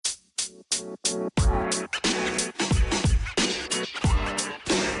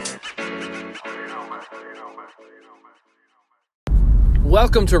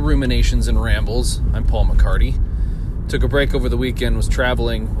Welcome to Ruminations and Rambles. I'm Paul McCarty. Took a break over the weekend, was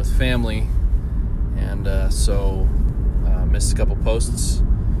traveling with family, and so missed a couple posts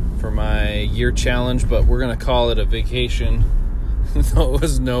for my year challenge, but we're going to call it a vacation, though it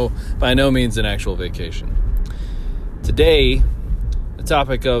was by no means an actual vacation. Today, the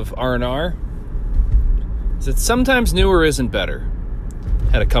topic of R&R is that sometimes newer isn't better.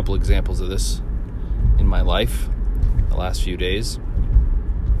 Had a couple examples of this in my life the last few days.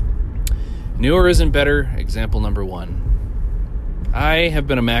 Newer isn't better, example number 1. I have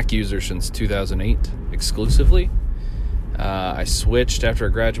been a Mac user since 2008, exclusively. I switched after I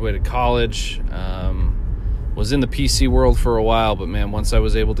graduated college. Was in the PC world for a while, but man, once I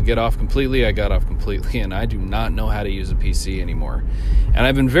was able to get off completely, I got off completely, and I do not know how to use a PC anymore. And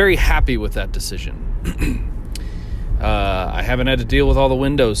I've been very happy with that decision. I haven't had to deal with all the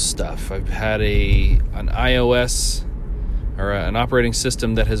Windows stuff. I've had an iOS, or an operating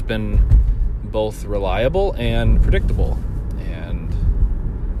system that has been both reliable and predictable, and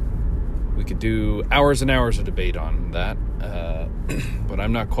we could do hours and hours of debate on that, but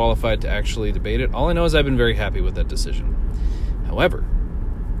I'm not qualified to actually debate it. All I know is I've been very happy with that decision. However,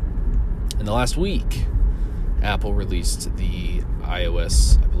 in the last week, Apple released the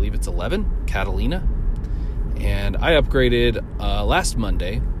iOS, I believe it's 11, Catalina, and I upgraded last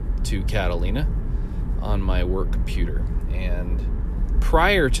Monday to Catalina on my work computer. And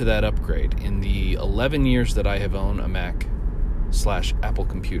prior to that upgrade, in the 11 years that I have owned a Mac/Apple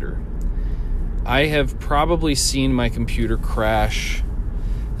computer, I have probably seen my computer crash.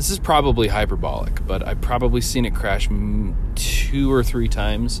 This is probably hyperbolic, but I've probably seen it crash 2 or 3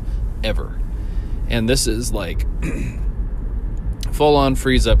 times ever. And this is like full-on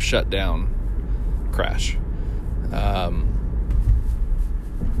freeze up, shut down crash.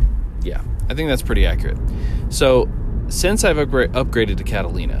 Yeah, I think that's pretty accurate. So since I've upgraded to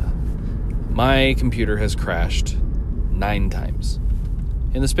Catalina, my computer has crashed 9 times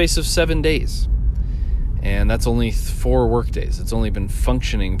in the space of 7 days. And that's only 4 work days. It's only been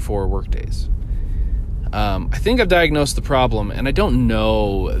functioning 4 work days. I think I've diagnosed the problem, and I don't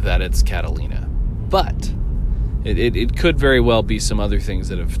know that it's Catalina. But it could very well be some other things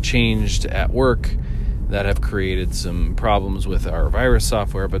that have changed at work that have created some problems with our virus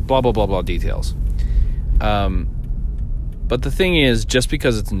software, but blah, blah, blah, blah details. But the thing is, just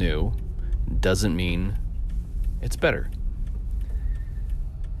because it's new doesn't mean it's better.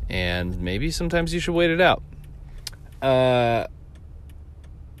 And maybe sometimes you should wait it out.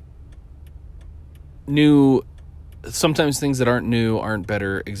 Sometimes things that aren't new aren't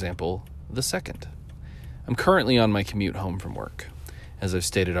better. Example, the second. I'm currently on my commute home from work. As I've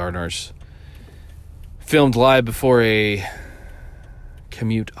stated, R&R's filmed live before a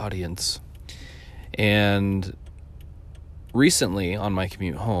commute audience. And recently, on my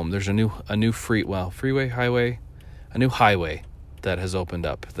commute home, there's a new highway that has opened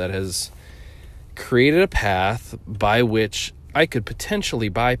up, that has created a path by which I could potentially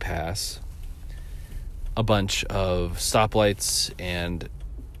bypass a bunch of stoplights and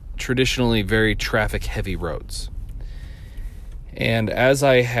traditionally very traffic-heavy roads. And as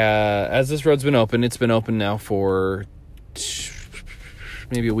this road's been open, it's been open now for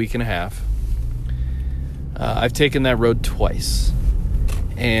maybe a week and a half. I've taken that road twice,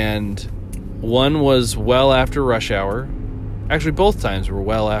 and one was well after rush hour. Actually, both times were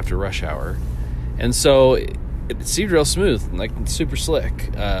well after rush hour, and so it seemed real smooth, like super slick.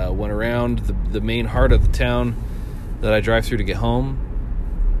 Went around the main heart of the town that I drive through to get home.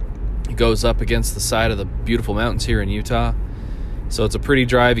 It goes up against the side of the beautiful mountains here in Utah, so it's a pretty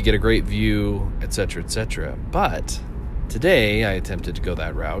drive. You get a great view, etc., etc. But today I attempted to go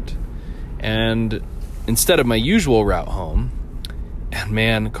that route, and instead of my usual route home, and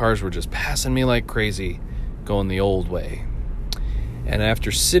man, cars were just passing me like crazy going the old way. And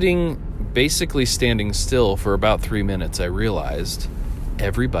after basically standing still for about 3 minutes, I realized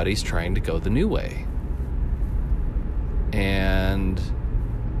everybody's trying to go the new way. And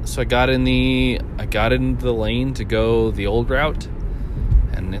so I got in the lane to go the old route,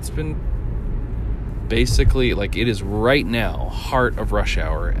 and it's been basically, like, it is right now heart of rush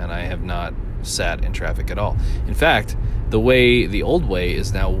hour, and I have not sat in traffic at all. In fact, the old way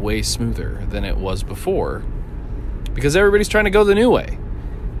is now way smoother than it was before, because everybody's trying to go the new way.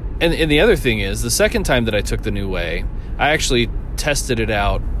 And the other thing is, the second time that I took the new way, I actually tested it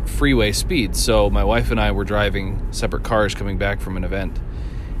out freeway speed. So my wife and I were driving separate cars coming back from an event,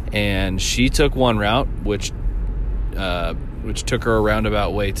 and she took one route, which took her a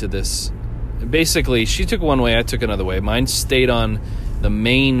roundabout way to this basically, she took one way, I took another way. Mine stayed on the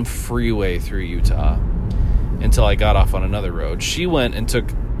main freeway through Utah until I got off on another road. She went and took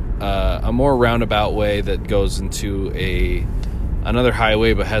a more roundabout way that goes into another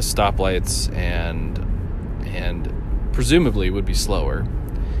highway but has stoplights and presumably would be slower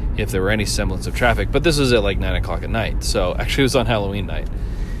if there were any semblance of traffic. But this was at like 9 o'clock at night, so actually it was on Halloween night.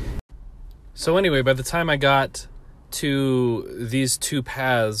 So anyway, by the time I got to these two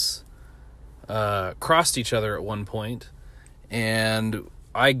paths crossed each other at one point, and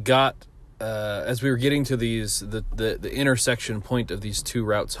I got as we were getting to the intersection point of these two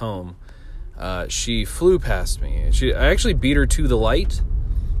routes home, she flew past me. I actually beat her to the light,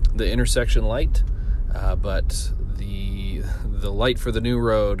 the intersection light, but the light for the new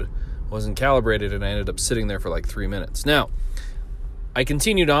road wasn't calibrated, and I ended up sitting there for like 3 minutes. Now, I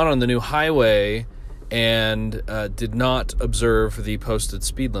continued on the new highway and did not observe the posted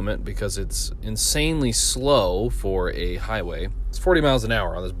speed limit because it's insanely slow for a highway. It's 40 miles an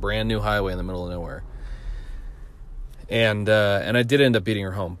hour on this brand new highway in the middle of nowhere. And I did end up beating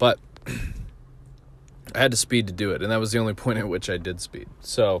her home, but I had to speed to do it, and that was the only point at which I did speed.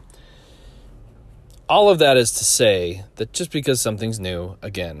 So all of that is to say that just because something's new,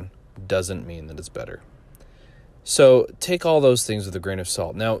 again, doesn't mean that it's better. So take all those things with a grain of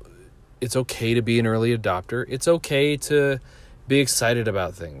salt. Now, it's okay to be an early adopter. It's okay to be excited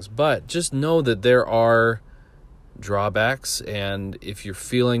about things. But just know that there are drawbacks. And if you're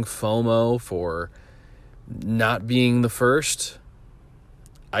feeling FOMO for not being the first,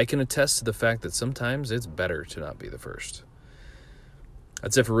 I can attest to the fact that sometimes it's better to not be the first.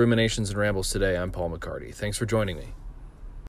 That's it for Ruminations and Rambles today. I'm Paul McCarty. Thanks for joining me.